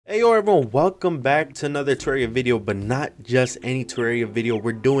Hey yo everyone, welcome back to another Terraria video, but not just any Terraria video.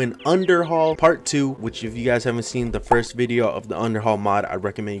 We're doing Underhaul part 2, which if you guys haven't seen the first video of the Underhaul mod, I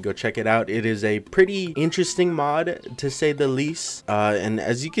recommend you go check it out. It is a pretty interesting mod to say the least. And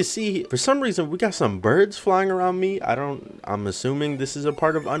as you can see, for some reason we got some birds flying around me. I'm assuming this is a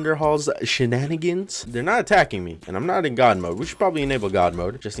part of Underhaul's shenanigans. They're not attacking me and I'm not in God mode. We should probably enable God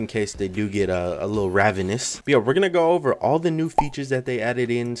mode just in case they do get a little ravenous. But yeah, we're gonna go over all the new features that they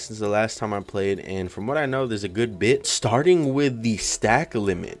added in since the last time I played, and from what I know there's a good bit, starting with the stack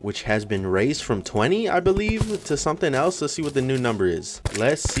limit, which has been raised from 20 I believe to something else. Let's see what the new number is.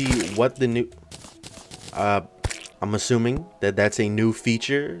 Let's see what the new I'm assuming that that's a new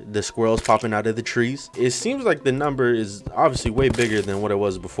feature, the squirrels popping out of the trees. It seems like the number is obviously way bigger than what it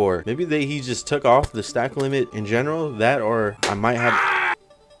was before. Maybe he just took off the stack limit in general, that, or I might have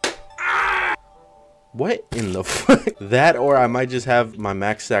what in the fuck? That, or I might just have my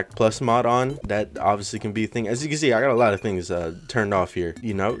max stack plus mod on. That obviously can be a thing. As you can see, I got a lot of things turned off here,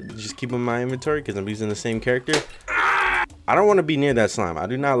 you know, just keep in my inventory because I'm using the same character. I don't want to be near that slime. I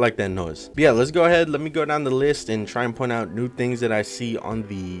do not like that noise. But yeah, let's go ahead. Let me go down the list and try and point out new things that I see on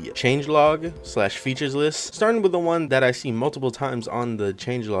the changelog / features list. Starting with the one that I see multiple times on the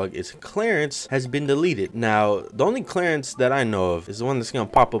changelog is Clarence has been deleted. Now, the only Clarence that I know of is the one that's going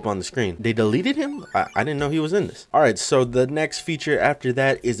to pop up on the screen. They deleted him? I didn't know he was in this. All right, so the next feature after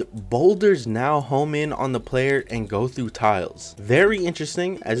that is boulders now home in on the player and go through tiles. Very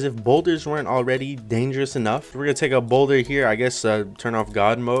interesting, as if boulders weren't already dangerous enough. We're going to take a boulder here, I guess, turn off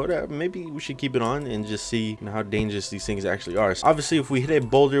God mode. Maybe we should keep it on and just see, you know, how dangerous these things actually are. So obviously, if we hit a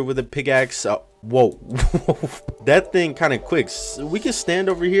boulder with a pickaxe, whoa, that thing kind of quicks. We can stand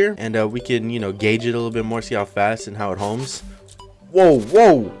over here and we can, you know, gauge it a little bit more, see how fast and how it homes.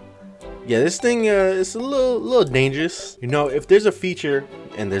 Whoa. Yeah, this thing is a little dangerous. You know, if there's a feature,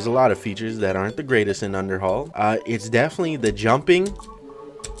 and there's a lot of features that aren't the greatest in Underhaul, it's definitely the jumping,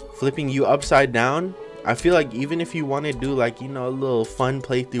 flipping you upside down. I feel like even if you want to do, like, you know, a little fun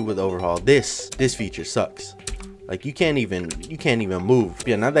playthrough with Overhaul, this feature sucks. Like, you can't even move.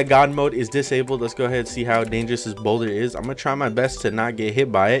 Yeah, now that God mode is disabled, let's go ahead and see how dangerous this boulder is. I'm gonna try my best to not get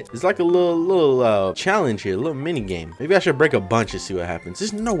hit by it. It's like a little challenge here, a little mini game. Maybe I should break a bunch and see what happens.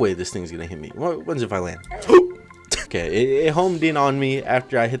 There's no way this thing's gonna hit me. What happens if I land? Okay, it homed in on me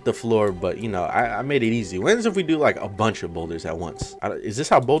after I hit the floor, but you know, I made it easy. What happens if we do like a bunch of boulders at once? Is this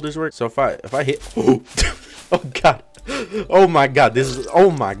how boulders work? So if I hit, oh god, oh my god,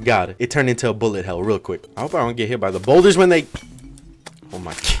 oh my god, it turned into a bullet hell real quick. I hope I don't get hit by the boulders when they, oh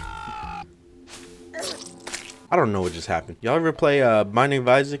my god. I don't know what just happened. Y'all ever play Binding of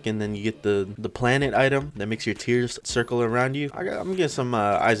Isaac and then you get the planet item that makes your tears circle around you? I'm getting some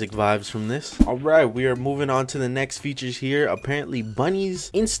Isaac vibes from this. All right, we are moving on to the next features here. Apparently, bunnies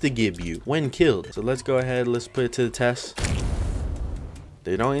insta-give you when killed. So let's go ahead. Let's put it to the test.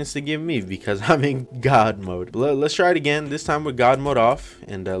 They don't insta-give me because I'm in God mode. But let's try it again. This time with God mode off.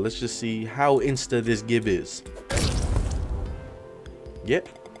 And let's just see how insta this give is. Yep.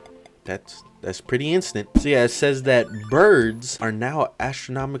 That's pretty instant. So yeah, it says that birds are now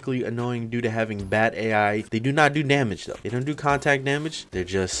astronomically annoying due to having bad AI. They do not do damage though. They don't do contact damage. They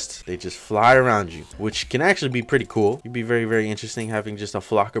just fly around you, which can actually be pretty cool. It'd be very, very interesting having just a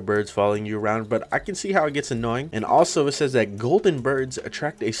flock of birds following you around, but I can see how it gets annoying. And also it says that golden birds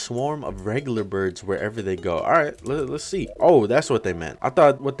attract a swarm of regular birds wherever they go. All right, let's see. Oh, that's what they meant. I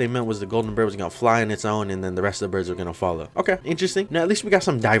thought what they meant was the golden bird was gonna fly on its own and then the rest of the birds are gonna follow. Okay, interesting. Now at least we got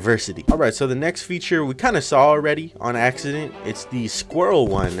some diversity. All right, so the next feature we kind of saw already on accident. It's the squirrel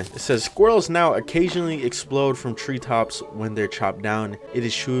one. It says squirrels now occasionally explode from treetops when they're chopped down. It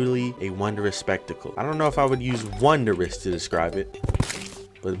is truly a wondrous spectacle. I don't know if I would use wondrous to describe it,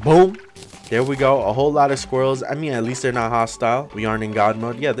 but boom, there we go. A whole lot of squirrels. I mean, at least they're not hostile. We aren't in God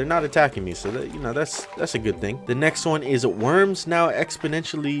mode. Yeah, they're not attacking me, so that, you know, that's a good thing. The next one is worms now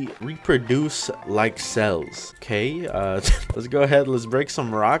exponentially reproduce like cells. Okay, let's go ahead. Let's break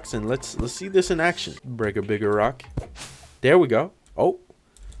some rocks and let's see this in action. Break a bigger rock. There we go. Oh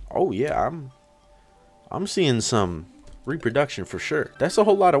yeah, I'm seeing some reproduction for sure. That's a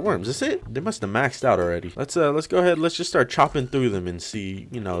whole lot of worms. That's it. They must have maxed out already. Let's go ahead. Let's just start chopping through them and see,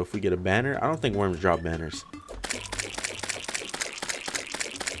 you know, if we get a banner. I don't think worms drop banners.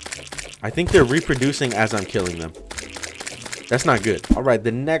 I think they're reproducing as I'm killing them. That's not good. All right, the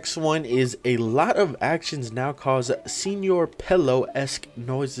next one is a lot of actions now cause Senor Pello-esque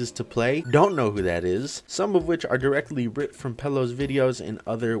noises to play. Don't know who that is. Some of which are directly ripped from Pello's videos and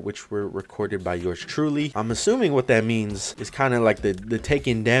other which were recorded by yours truly. I'm assuming what that means is kind of like the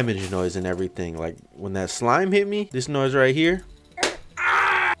taking damage noise and everything. Like when that slime hit me, this noise right here.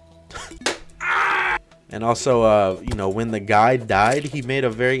 And also, you know, when the guy died, he made a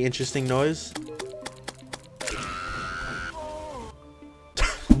very interesting noise.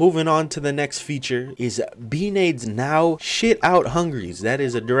 Moving on to the next feature is B-Nades now shit out hungries. That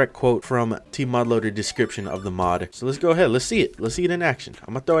is a direct quote from Tmodloader description of the mod. So let's go ahead. Let's see it. Let's see it in action.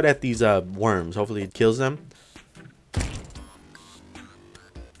 I'm gonna throw it at these worms. Hopefully it kills them.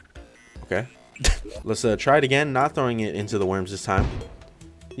 Okay. Let's try it again. Not throwing it into the worms this time.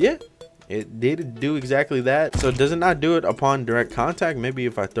 Yeah. It did do exactly that. So does it not do it upon direct contact? Maybe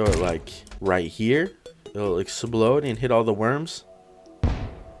if I throw it like right here, it'll explode and hit all the worms.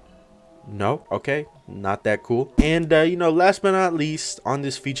 No. Okay, not that cool. And you know, last but not least on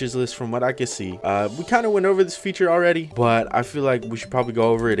this features list, from what I can see, we kind of went over this feature already, but I feel like we should probably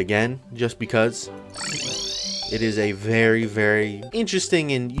go over it again just because it is a very, very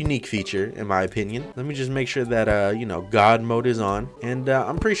interesting and unique feature in my opinion. Let me just make sure that you know, God mode is on, and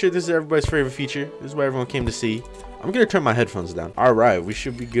I'm pretty sure this is everybody's favorite feature. This is what everyone came to see. I'm gonna turn my headphones down. All right, we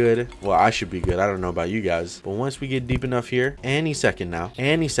should be good. Well, I should be good. I don't know about you guys, but once we get deep enough here, any second now,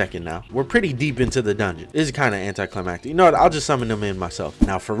 we're pretty deep into the dungeon. This is kind of anticlimactic. You know what? I'll just summon them in myself.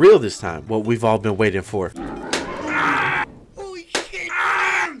 Now, for real this time, what we've all been waiting for. Holy shit!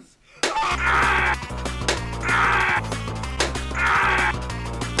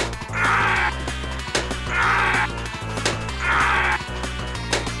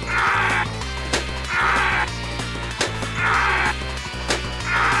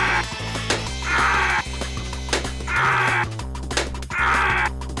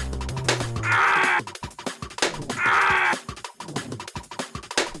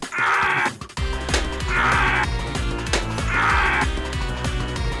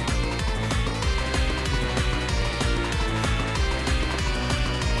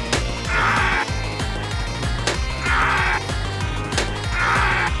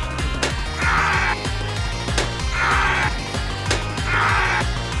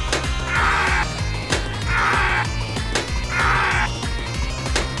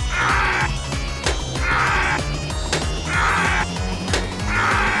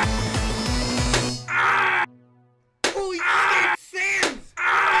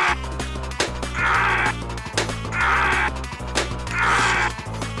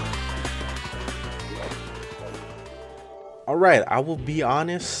 Alright, I will be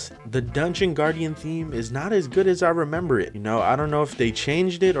honest, the Dungeon Guardian theme is not as good as I remember it. You know, I don't know if they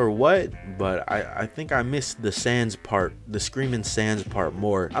changed it or what, but I think I missed the Sands part, the Screaming Sands part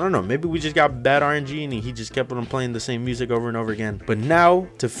more. I don't know, maybe we just got bad RNG and he just kept on playing the same music over and over again. But now,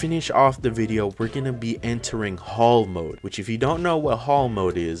 to finish off the video, we're gonna be entering Haul mode, which if you don't know what Haul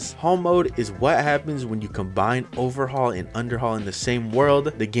mode is what happens when you combine Overhaul and Underhaul in the same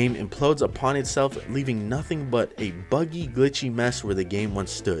world. The game implodes upon itself, leaving nothing but a buggy, glitchy mess where the game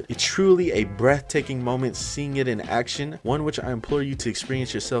once stood. It's truly a breathtaking moment seeing it in action, one which I implore you to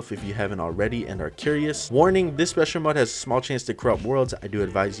experience yourself if you haven't already and are curious. Warning, this special mode has a small chance to corrupt worlds. I do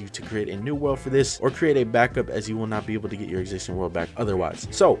advise you to create a new world for this or create a backup, as you will not be able to get your existing world back otherwise.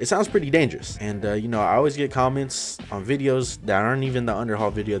 So it sounds pretty dangerous, and you know, I always get comments on videos that aren't even the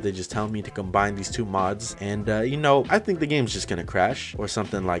Underhaul video. They just tell me to combine these two mods, and you know, I think the game's just gonna crash or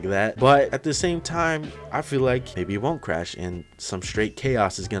something like that. But at the same time, I feel like maybe it won't crash and some straight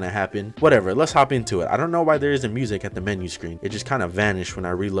chaos is gonna happen. Whatever, let's hop into it. I don't know why there isn't music at the menu screen. It just kind of vanished when I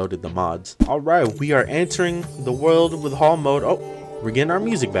reloaded the mods. All right, we are entering the world with Haul mode. Oh, we're getting our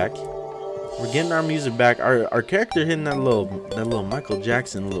music back. We're getting our music back. Our character hitting that little Michael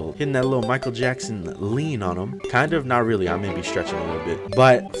Jackson lean on him. Kind of, not really. I may be stretching a little bit.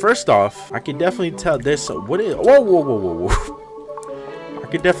 But first off, I can definitely tell there's some, whoa. I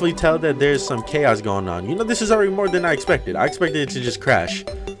could definitely tell that there's some chaos going on. You know, this is already more than I expected. I expected it to just crash.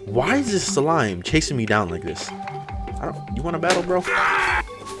 Why is this slime chasing me down like this? You want to battle, bro?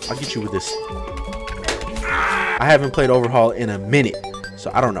 I'll get you with this. I haven't played Overhaul in a minute,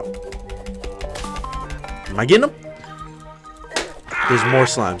 so I don't know. Am I getting them? There's more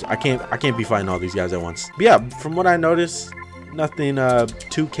slimes. I can't be fighting all these guys at once. But yeah, from what I noticed, nothing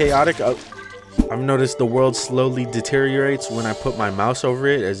too chaotic. I've noticed the world slowly deteriorates when I put my mouse over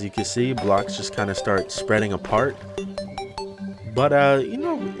it. As you can see, blocks just kind of start spreading apart. But you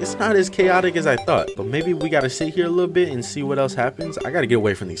know, it's not as chaotic as I thought. But maybe we gotta sit here a little bit and see what else happens. I gotta get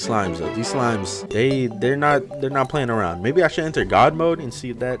away from these slimes though. These slimes, they're not playing around. Maybe I should enter God mode and see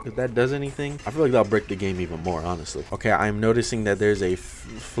if that does anything. I feel like that'll break the game even more, honestly. Okay, I'm noticing that there's a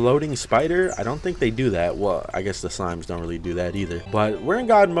floating spider. I don't think they do that. Well, I guess the slimes don't really do that either. But we're in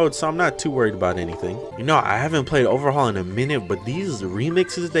God mode, so I'm not too worried about anything. You know, I haven't played Overhaul in a minute, but these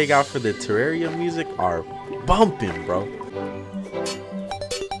remixes they got for the Terraria music are bumping, bro.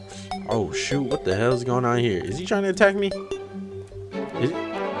 Oh shoot, what the hell is going on here? Is he trying to attack me? Is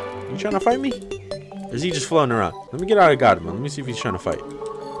he trying to fight me? Or is he just floating around? Let me get out of God mode. Let me see if he's trying to fight.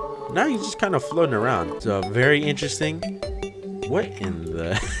 Now he's just kind of floating around. So very interesting. What in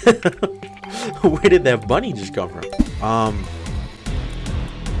the where did that bunny just come from? I'm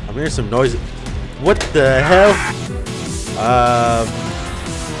hearing some noise. What the hell? I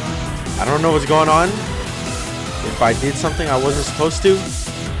don't know what's going on. If I did something I wasn't supposed to,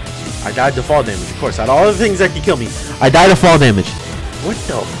 I died to fall damage. Of course, out of all the things that could kill me, I died to fall damage. What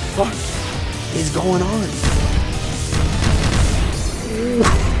the fuck is going on?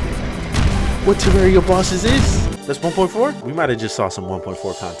 What Terraria boss is this? That's 1.4? We might have just saw some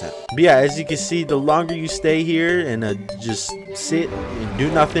 1.4 content. But yeah, as you can see, the longer you stay here and just sit and do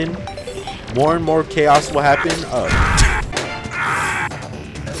nothing, more and more chaos will happen.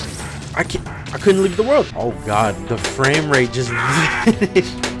 I couldn't leave the world. Oh god, the frame rate just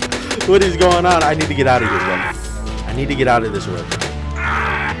vanished. What is going on? I need to get out of here, bro. I need to get out of this world.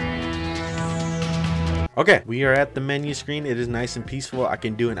 Okay, we are at the menu screen. It is nice and peaceful. I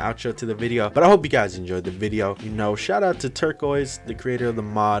can do an outro to the video, but I hope you guys enjoyed the video. You know, shout out to Turquoise, the creator of the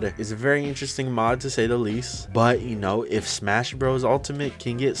mod. It's a very interesting mod to say the least, but you know, if Smash Bros Ultimate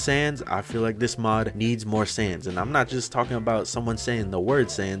can get sands, I feel like this mod needs more sands. And I'm not just talking about someone saying the word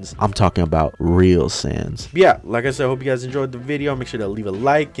sands, I'm talking about real sands. But yeah, like I said, I hope you guys enjoyed the video. Make sure to leave a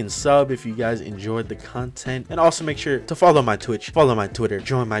like and sub if you guys enjoyed the content, and also make sure to follow my Twitch, follow my Twitter,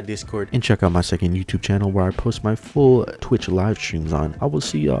 join my Discord, and check out my second YouTube channel where I post my full Twitch live streams on. I will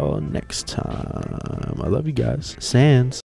see y'all next time. I love you guys. Sans.